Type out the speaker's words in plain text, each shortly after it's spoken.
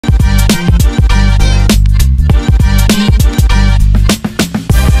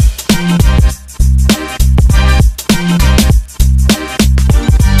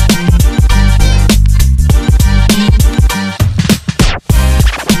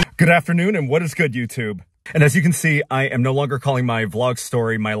Good afternoon, and what is good, YouTube? And as you can see, I am no longer calling my vlog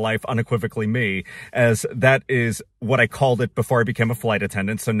story My Life Unequivocally Me, as that is what I called it before I became a flight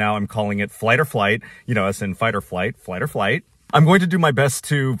attendant. So now I'm calling it Flight or Flight, you know, as in fight or flight, flight or flight. I'm going to do my best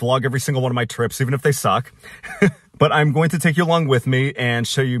to vlog every single one of my trips, even if they suck. But I'm going to take you along with me and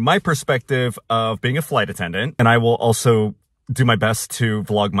show you my perspective of being a flight attendant. And I will also do my best to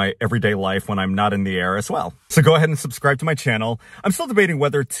vlog my everyday life when I'm not in the air as well. So go ahead and subscribe to my channel. I'm still debating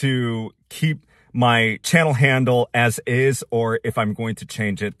whether to keep my channel handle as is or if I'm going to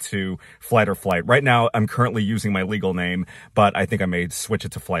change it to Flight or Flight. Right now, I'm currently using my legal name, but I think I may switch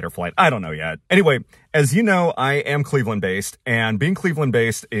it to Flight or Flight. I don't know yet. Anyway, as you know, I am Cleveland-based, and being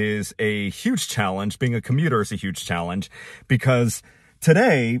Cleveland-based is a huge challenge. Being a commuter is a huge challenge because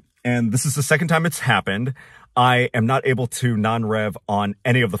today, and this is the second time it's happened, I am not able to non-rev on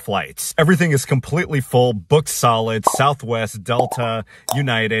any of the flights. Everything is completely full, booked solid, Southwest, Delta,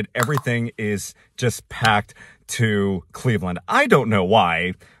 United, everything is just packed to Cleveland. I don't know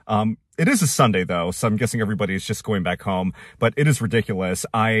why. It is a Sunday though, so I'm guessing everybody's just going back home, but it is ridiculous.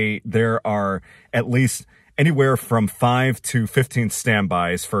 There are at least anywhere from 5 to 15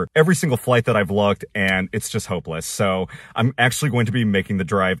 standbys for every single flight that I've looked, and it's just hopeless. So I'm actually going to be making the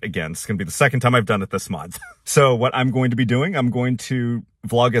drive again. It's going to be the second time I've done it this month. So what I'm going to be doing, I'm going to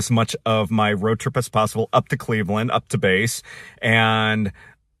vlog as much of my road trip as possible up to Cleveland, up to base, and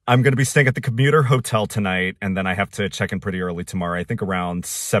I'm going to be staying at the Commuter Hotel tonight, and then I have to check in pretty early tomorrow. I think around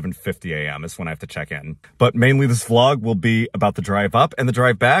 7:50 a.m. is when I have to check in. But mainly this vlog will be about the drive up and the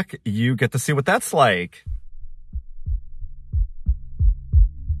drive back. You get to see what that's like.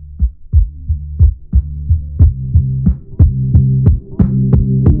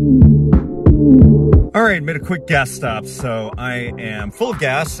 All right, made a quick gas stop, so I am full of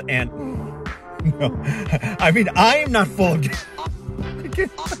gas, and no, I mean, I am not full of gas.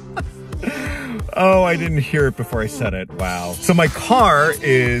 Oh, I didn't hear it before I said it. Wow. So my car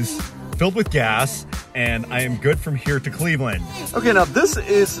is filled with gas, and I am good from here to Cleveland. Okay, now this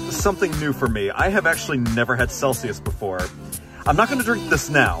is something new for me. I have actually never had Celsius before. I'm not gonna drink this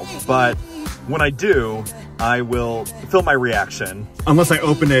now, but when I do, I will film my reaction. Unless I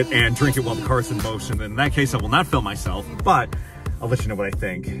open it and drink it while the car's in motion, then in that case I will not film myself, but I'll let you know what I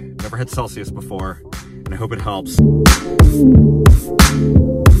think. Never had Celsius before, and I hope it helps.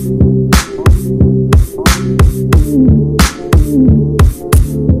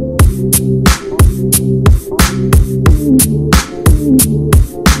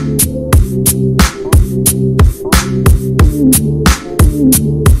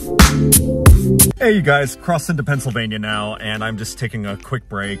 Hey you guys, crossed into Pennsylvania now, and I'm just taking a quick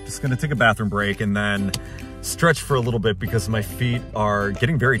break. Just gonna take a bathroom break and then stretch for a little bit because my feet are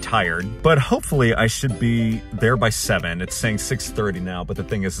getting very tired. But hopefully I should be there by 7. It's saying 6:30 now, but the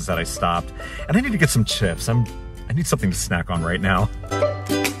thing is that I stopped. And I need to get some chips. I need something to snack on right now.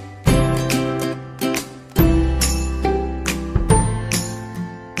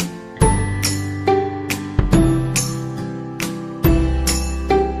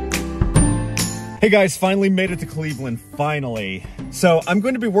 Hey guys, finally made it to Cleveland, finally. So I'm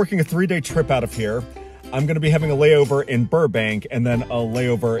going to be working a 3-day trip out of here. I'm going to be having a layover in Burbank and then a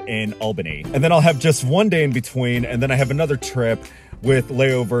layover in Albany. And then I'll have just 1 day in between, and then I have another trip with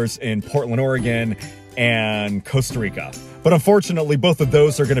layovers in Portland, Oregon and Costa Rica. But unfortunately, both of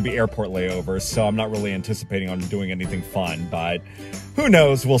those are going to be airport layovers, so I'm not really anticipating on doing anything fun, but who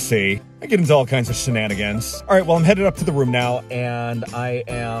knows, we'll see. I get into all kinds of shenanigans. All right, well, I'm headed up to the room now, and I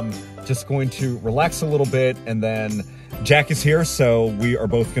am just going to relax a little bit, and then Jack is here, so we are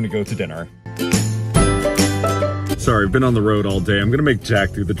both going to go to dinner. Sorry, I've been on the road all day. I'm going to make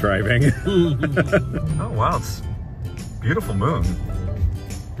Jack do the driving. Oh, wow, it's a beautiful moon.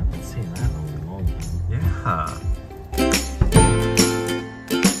 I haven't seen that in a long time. Yeah.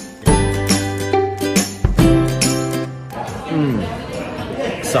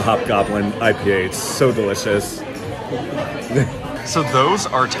 It's a Hobgoblin IPA. It's so delicious. So those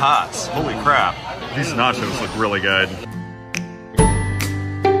are tots. Holy crap. These nachos look really good.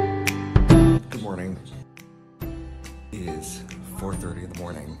 Good morning. It is 4:30 in the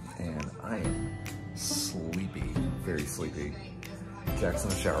morning, and I am sleepy, very sleepy. Jack's in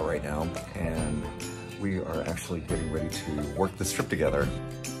the shower right now, and we are actually getting ready to work this trip together.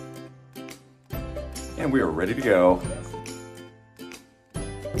 And we are ready to go.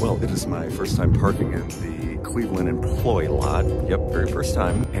 Well, it is my first time parking in the Cleveland employee lot. Yep, very first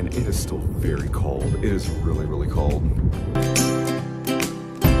time. And it is still very cold. It is really, really cold.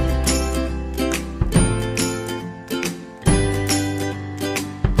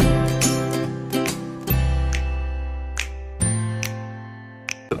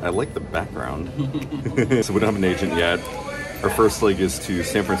 I like the background. So we don't have an agent yet. Our first leg is to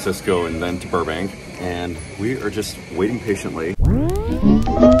San Francisco and then to Burbank, and we are just waiting patiently.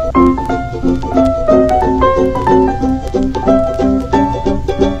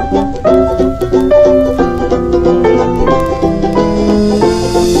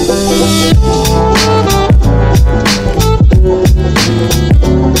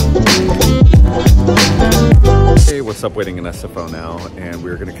 What's up, waiting in SFO now, and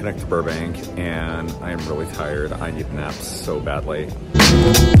we're gonna connect to Burbank, and I am really tired. I need naps so badly.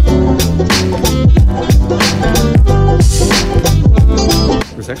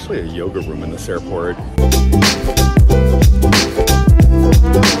 There's actually a yoga room in this airport.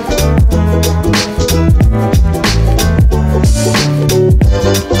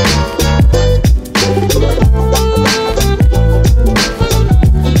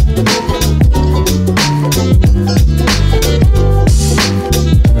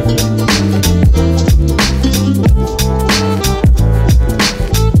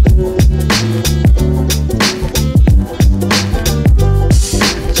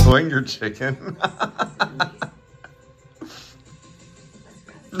 Your chicken.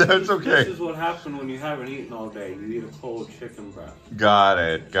 That's okay. This is what happens when you haven't eaten all day. You eat a cold chicken breast. Got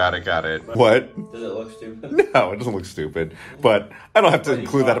it. What? Does it look stupid? No, it doesn't look stupid. But I don't have to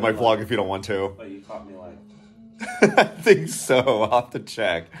include that in my vlog if you don't want to. But you caught me like... I think so. I'll have to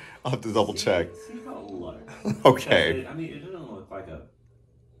check. I'll have to double check. See how it looks. Okay. I mean, it doesn't look like a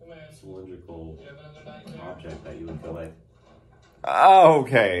cylindrical object that you would feel like... Oh,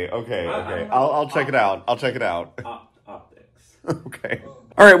 okay. I'll check it out. Optics. Okay.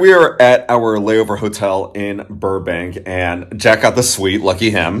 All right, we are at our layover hotel in Burbank, and Jack got the suite,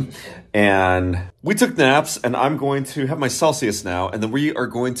 lucky him. And we took naps, and I'm going to have my Celsius now, and then we are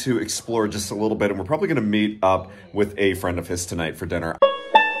going to explore just a little bit, and we're probably going to meet up with a friend of his tonight for dinner.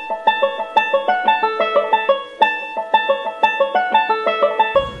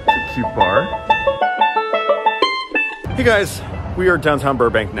 It's a cute bar. Hey guys. We are downtown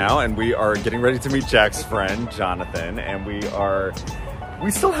Burbank now, and we are getting ready to meet Jack's friend, Jonathan, and we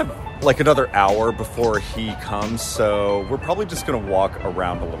still have like another hour before he comes, so we're probably just gonna walk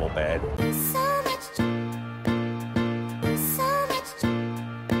around a little bit.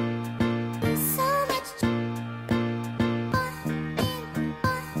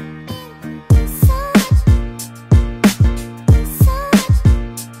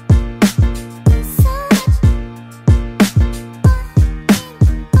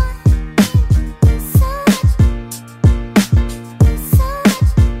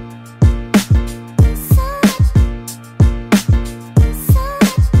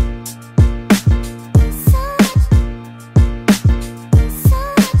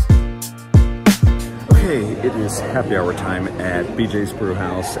 It is happy hour time at BJ's Brew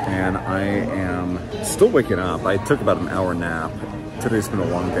House, and I am still waking up. I took about an hour nap. Today's been a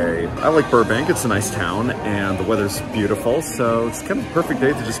long day. I like Burbank, it's a nice town, and the weather's beautiful, so it's kind of the perfect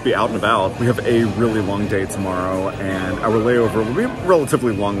day to just be out and about. We have a really long day tomorrow, and our layover will be a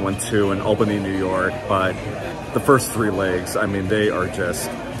relatively long one too in Albany, New York, but the first 3 legs, I mean, they are just,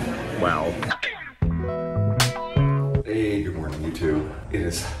 wow. Hey, good morning, YouTube. It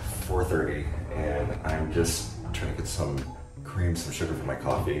is 4:30. And I'm just trying to get some cream, some sugar for my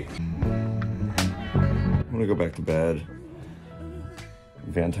coffee. I'm gonna go back to bed.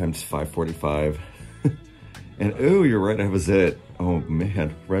 Van time's 5:45. And oh, you're right, I have a zit. Oh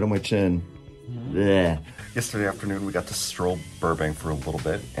man, right on my chin. Yeah. Yesterday afternoon, we got to stroll Burbank for a little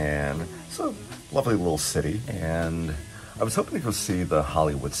bit, and it's a lovely little city. And I was hoping to go see the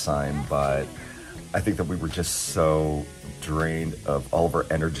Hollywood sign, but I think that we were just so drained of all of our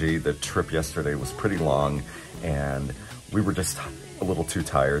energy. The trip yesterday was pretty long, and we were just a little too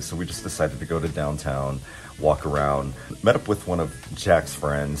tired, so we just decided to go to downtown, walk around, met up with one of Jack's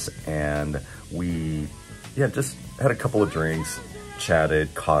friends, and we just had a couple of drinks,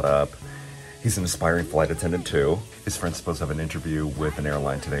 chatted, caught up. He's an aspiring flight attendant too. His friend's supposed to have an interview with an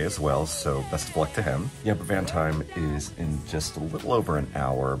airline today as well, so best of luck to him. Yeah, but van time is in just a little over an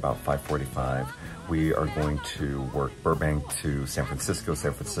hour, about 5:45. We are going to work Burbank to San Francisco,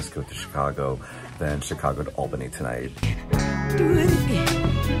 San Francisco to Chicago, then Chicago to Albany tonight. Do it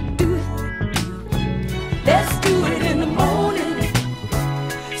again, do it. Let's do it in the morning.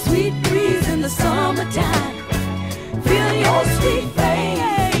 Sweet breeze in the summertime. Feel your sweet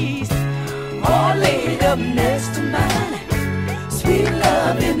face, all laid up next to mine. Sweet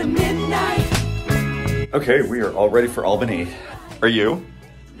love in the midnight. Okay, we are all ready for Albany. Are you?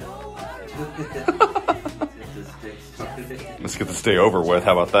 Let's get this day over with.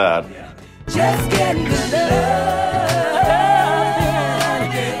 How about that? Just getting good love.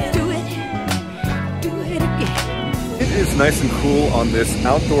 nice and cool on this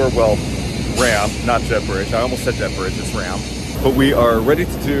outdoor, well, ramp, not jet bridge. I almost said jet bridge, it's ramp. But we are ready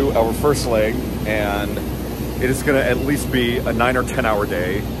to do our first leg, and it is gonna at least be a 9 or 10 hour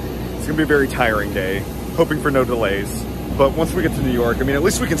day. It's gonna be a very tiring day, hoping for no delays. But once we get to New York, I mean, at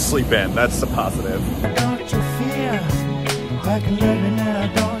least we can sleep in. That's the positive. Don't you fear? I can let me now,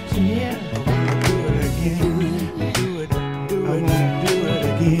 don't you hear? Do it again. Do it. I wanna do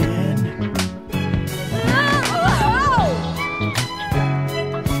it again.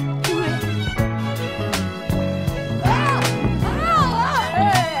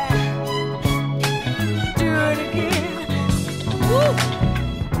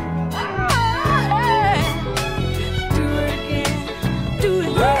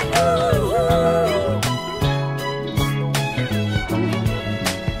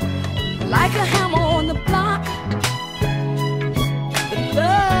 Like a hammer on the block, the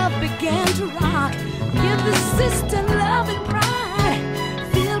love began to rock. Give the sister love and pride.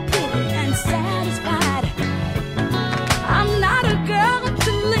 Feel pretty and satisfied. I'm not a girl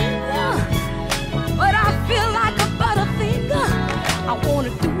to linger, but I feel like a butterfinger. I wanna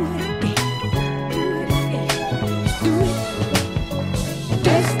do it again, do it,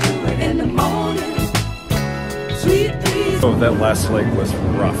 just do it in the morning. Sweet breeze. Oh, that last leg was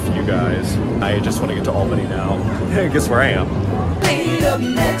rough, you guys. I just want to get to Albany now. Hey, guess where I am? Laid up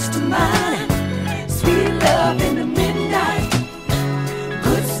next to mine. Sweet love in the midnight.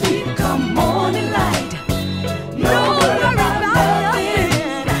 Good sleep come morning light. No worry about nothing.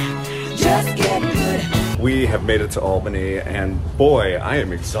 Just get good. We have made it to Albany, and boy, I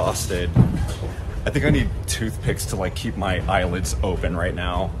am exhausted. I think I need toothpicks to like keep my eyelids open right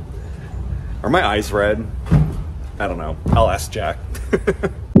now. Are my eyes red? I don't know. I'll ask Jack. Your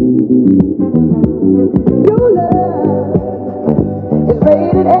love is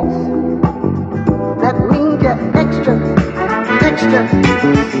rated X. That means you're extra, extraordinary.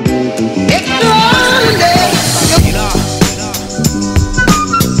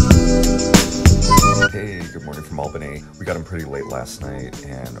 Hey, good morning from Albany. We got in pretty late last night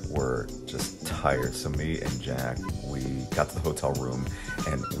and we're just tired. So me and Jack, we got to the hotel room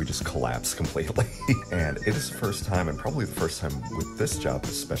and we just collapsed completely. And it is the first time, and probably the first time with this job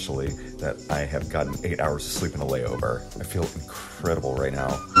especially, that I have gotten 8 hours of sleep in a layover. I feel incredible right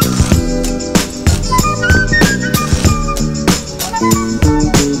now.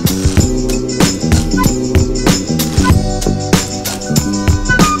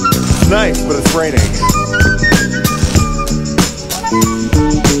 It's nice, but it's raining.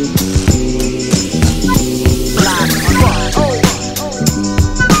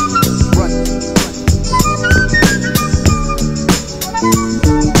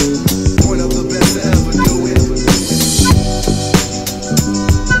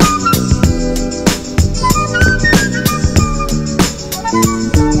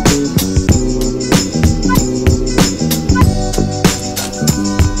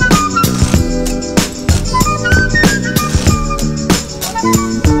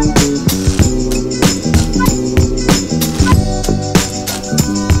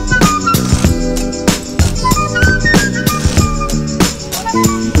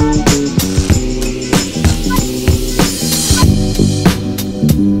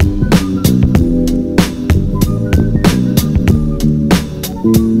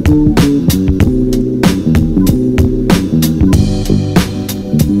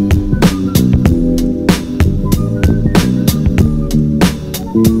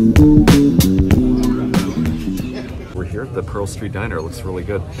 Street Diner. It looks really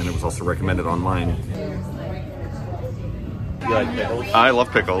good, and it was also recommended online. You like pickles? I love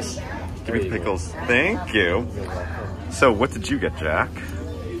pickles. Give me the pickles. Thank you. So what did you get, Jack?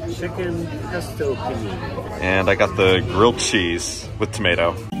 Chicken pesto panini. And I got the grilled cheese with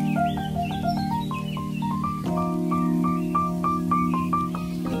tomato.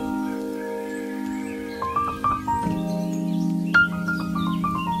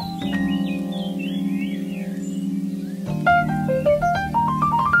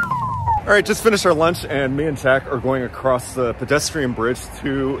 All right, just finished our lunch, and me and Jack are going across the pedestrian bridge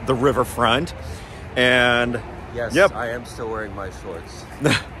to the riverfront. And yes, yep. I am still wearing my shorts.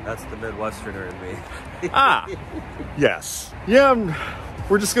 That's the Midwesterner in me. Yes. Yeah,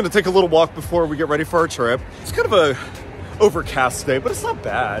 we're just gonna take a little walk before we get ready for our trip. It's kind of a overcast day, but it's not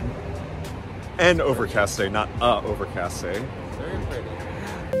bad. An overcast day, not a overcast day. Very pretty.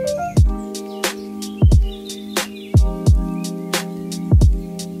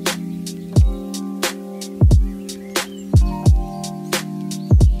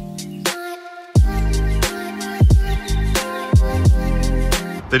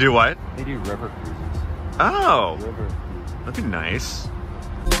 They do what? They do river cruises. Oh. River cruises. That'd be nice.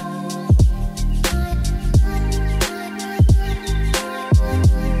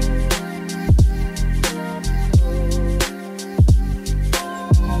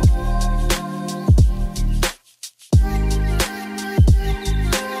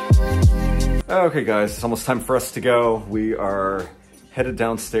 Okay guys, it's almost time for us to go. We are headed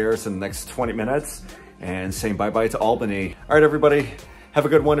downstairs in the next 20 minutes and saying bye-bye to Albany. All right, everybody, have a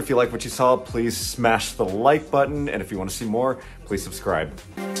good one. If you like what you saw, please smash the like button. And if you want to see more, please subscribe.